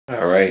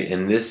All right,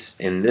 in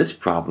this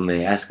problem,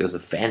 they ask us a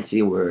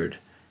fancy word,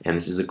 and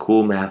this is a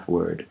cool math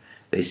word.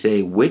 They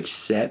say which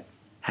set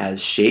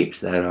has shapes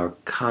that are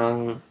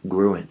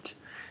congruent.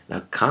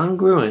 Now,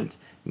 congruent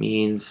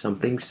means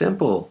something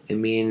simple. It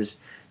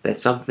means that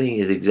something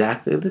is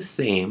exactly the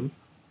same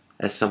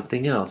as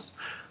something else,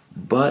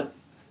 but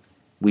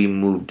we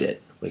moved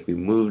it. Like we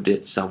moved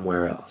it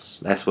somewhere else.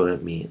 That's what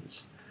it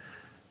means.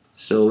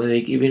 So let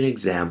me give you an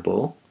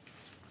example.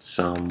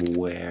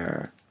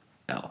 Somewhere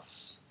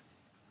else.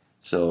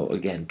 So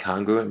again,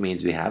 congruent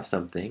means we have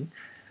something,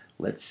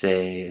 let's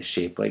say a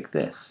shape like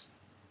this,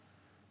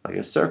 like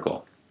a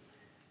circle.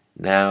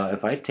 Now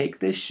if I take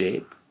this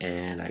shape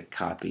and I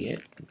copy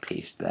it and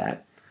paste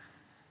that,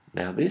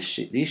 now these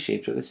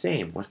shapes are the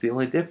same. What's the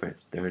only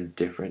difference? They're in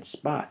different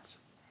spots.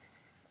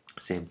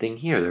 Same thing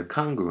here, they're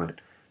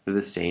congruent. They're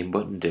the same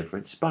but in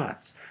different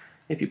spots.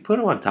 If you put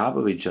them on top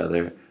of each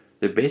other,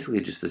 they're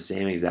basically just the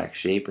same exact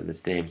shape in the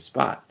same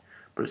spot.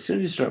 But as soon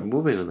as you start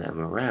moving them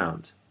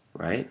around,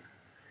 right?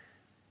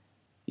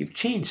 You've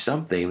changed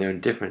something, they're in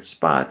different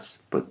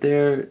spots, but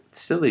they're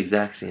still the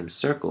exact same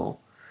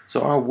circle.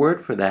 So our word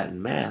for that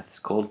in math is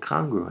called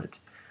congruent.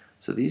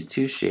 So these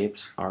two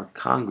shapes are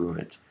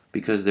congruent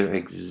because they're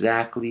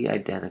exactly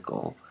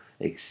identical,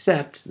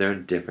 except they're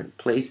in different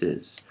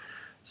places.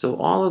 So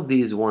all of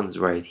these ones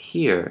right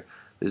here,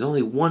 there's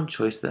only one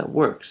choice that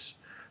works.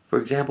 For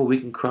example, we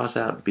can cross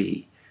out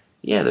B.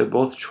 Yeah, they're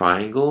both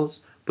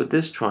triangles, but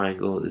this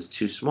triangle is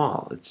too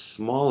small. It's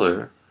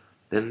smaller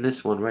than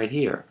this one right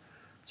here.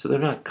 So they're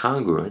not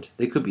congruent.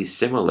 They could be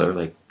similar,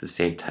 like the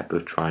same type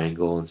of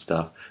triangle and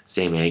stuff,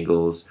 same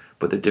angles,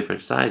 but they're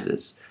different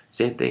sizes.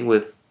 Same thing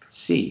with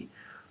C,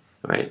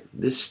 right?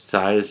 This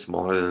side is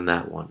smaller than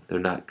that one. They're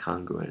not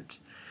congruent.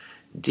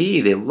 D,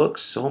 they look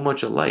so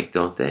much alike,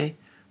 don't they?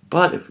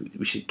 But if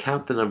we should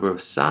count the number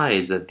of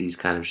sides that these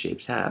kind of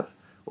shapes have,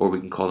 or we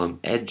can call them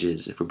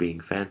edges if we're being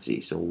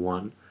fancy. So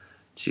 1,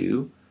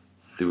 2,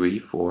 3,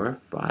 4,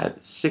 5,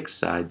 6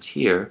 sides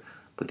here,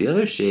 but the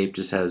other shape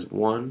just has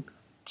 1,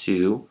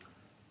 2,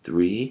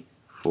 3,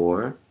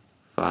 4,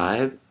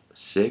 5,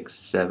 6,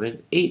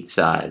 7, 8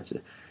 sides,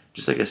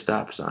 just like a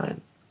stop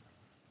sign,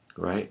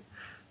 right?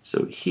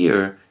 So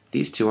here,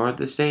 these two aren't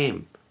the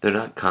same. They're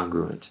not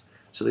congruent.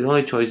 So the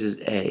only choice is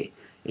A.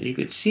 And you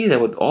can see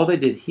that what all they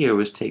did here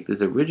was take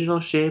this original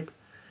shape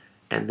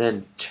and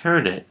then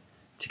turn it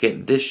to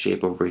get this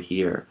shape over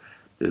here.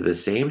 They're the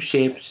same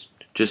shapes,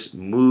 just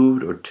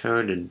moved or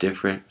turned in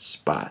different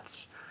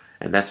spots.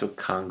 And that's what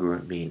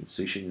congruent means.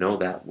 So you should know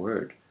that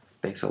word.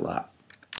 Thanks a lot.